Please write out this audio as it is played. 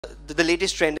the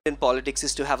latest trend in politics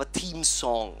is to have a theme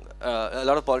song. A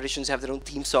lot of politicians have their own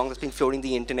theme song that's been floating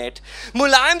the internet.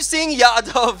 Mulayam Singh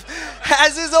Yadav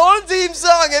has his own theme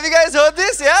song. Have you guys heard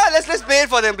this? Yeah, let's play it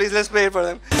for them, please. Let's play it for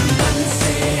them.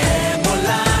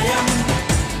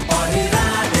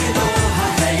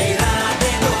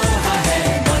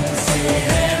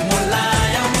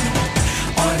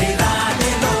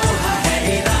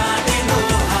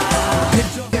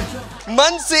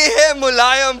 मन से है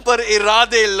मुलायम पर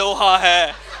इरादे लोहा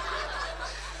है.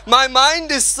 My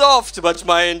mind is soft, but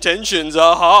my intentions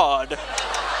are hard.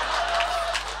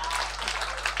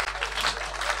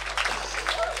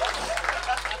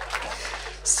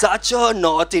 Such a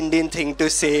North Indian thing to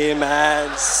say,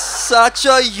 man. Such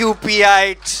a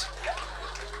UPite.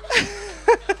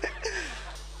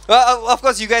 Well, of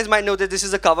course, you guys might know that this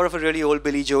is a cover of a really old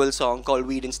Billy Joel song called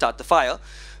We Didn't Start the Fire,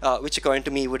 which according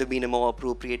to me would have been a more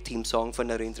appropriate theme song for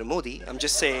Narendra Modi. I'm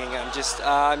just saying, I'm just...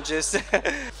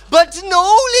 But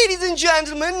no, ladies and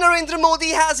gentlemen, Narendra Modi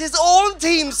has his own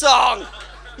theme song.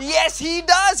 Yes, he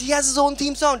does. He has his own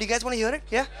theme song. Do you guys want to hear it?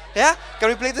 Yeah? Yeah? Can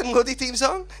we play the Modi theme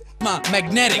song?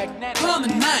 Magnetic,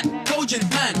 common man, cogent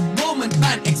man, moment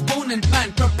man, exponent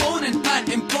man, proponent man,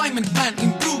 employment man,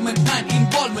 improvement man,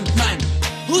 involvement man.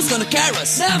 Who's gonna carry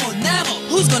us? Namo, Namo.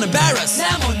 Who's gonna bear us?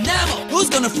 Namo, Namo. Who's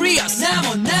gonna free us?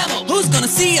 Namo, Namo. Who's gonna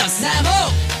see us?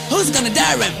 Namo. Who's gonna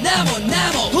dare him? Namo,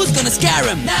 Namo. Who's gonna scare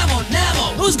him? Namo,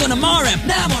 Namo. Who's gonna mar him?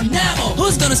 Namo, Namo.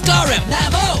 Who's gonna scar him?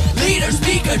 Namo. Leader,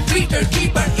 speaker, treater,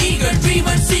 keeper, eager,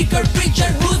 dreamer, seeker, preacher.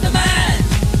 Who's the man?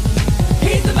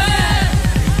 He's the man.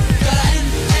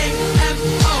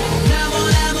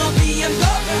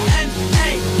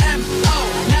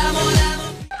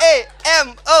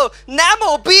 A-M-O,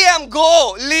 Namo, PM,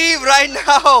 go! Leave right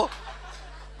now!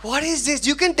 What is this?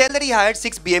 You can tell that he hired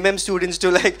 6 BMM students to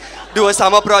like do a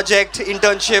summer project,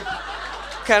 internship,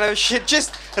 kind of shit.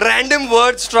 Just random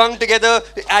words strung together,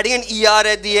 adding an ER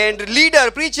at the end. Leader,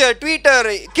 preacher,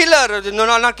 tweeter, killer. No,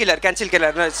 not killer, cancel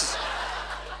killer. No, it's...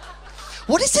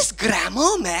 What is this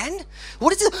grammar, man?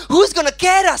 What is this? Who's gonna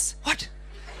care us? What?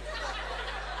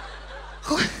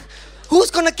 Who's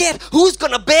gonna care? Who's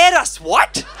gonna bear us?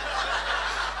 What?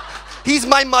 He's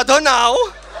my mother now.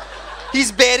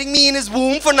 He's bearing me in his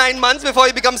womb for 9 months before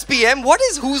he becomes PM. What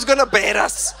is who's gonna bear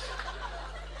us?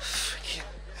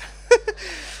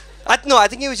 No, I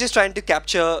think he was just trying to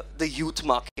capture the youth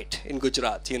market in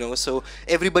Gujarat, you know, so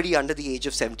everybody under the age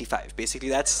of 75, basically.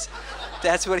 That's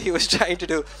what he was trying to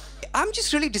do. I'm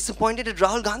just really disappointed that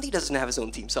Rahul Gandhi doesn't have his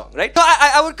own theme song, right? So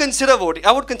I would consider voting.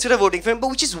 I would consider voting for him, but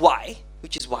which is why,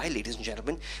 ladies and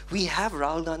gentlemen, we have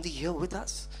Rahul Gandhi here with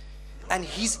us. And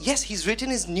he's written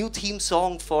his new theme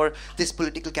song for this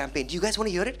political campaign. Do you guys want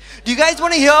to hear it? Do you guys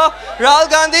want to hear Rahul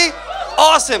Gandhi?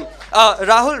 Awesome.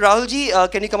 Rahul ji,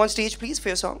 can you come on stage, please, for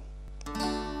your song?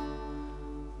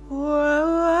 Whoa,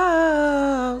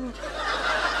 whoa.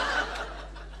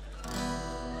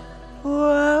 Whoa,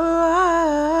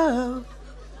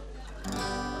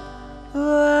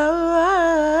 whoa.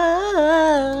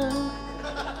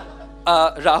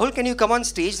 Rahul, can you come on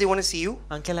stage? They want to see you.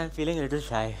 Uncle, I'm feeling a little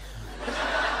shy.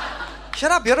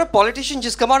 Shut up, you're a politician.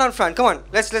 Just come on front. Come on.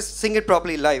 Let's sing it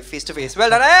properly live, face to face. Well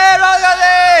done. Hey, Rahul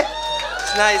Gandhi!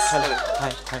 It's nice. Hello.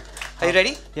 Hi. Are you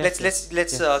ready? Yes,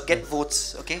 Let's get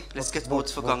votes, okay? Let's get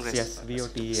votes for Congress. Yes,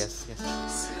 VOT, yes.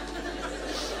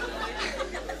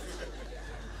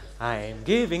 I'm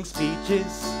giving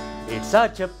speeches, it's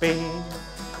such a pain.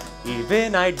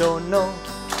 Even I don't know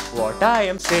what I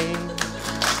am saying.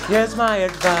 Here's my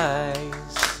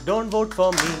advice, don't vote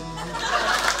for me.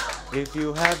 If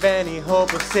you have any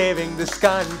hope of saving this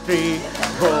country,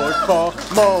 vote for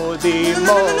Modi,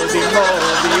 Modi,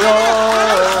 Modi,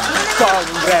 oh!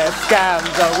 Congress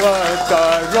scams are worth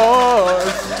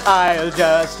crores. I'll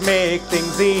just make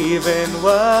things even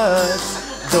worse.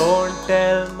 Don't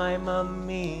tell my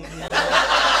mummy.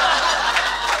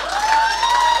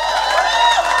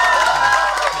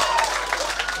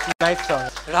 Nice song.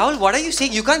 Rahul, what are you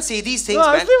saying? You can't say these things,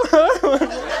 man.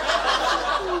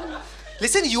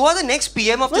 Listen, you are the next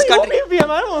PM of this country. You PM,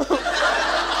 I don't know.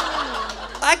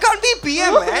 I can't be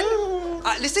PM, man.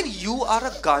 Listen, you are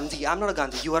a Gandhi. I'm not a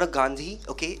Gandhi. You are a Gandhi.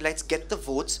 Okay, let's get the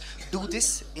votes. Do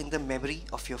this in the memory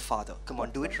of your father. Come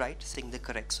on, do it right. Sing the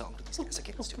correct song to these guys.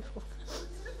 Okay, let's do it.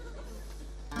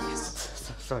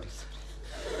 Yes. Sorry.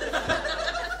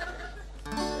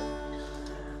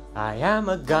 I am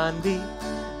a Gandhi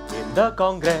in the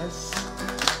Congress.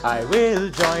 I will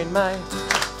join my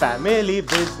family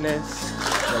business.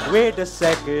 But wait a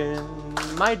second,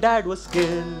 my dad was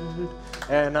killed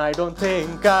and I don't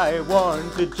think I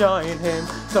want to join him.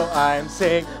 So I'm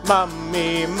saying,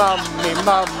 mummy, mummy,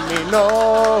 mummy,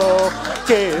 no,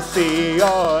 किसी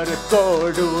और को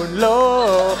ढूंढ लो.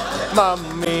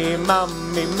 Mummy,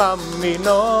 mummy, mummy,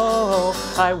 no,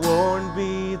 I won't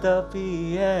be the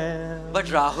PM. But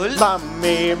Rahul,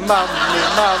 Mummy, mummy,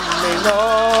 mummy,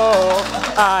 no,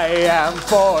 I am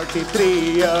 43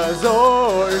 years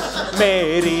old.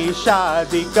 मेरी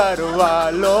शादी करवा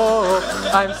लो.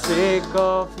 I'm sick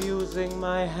of using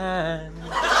my hand.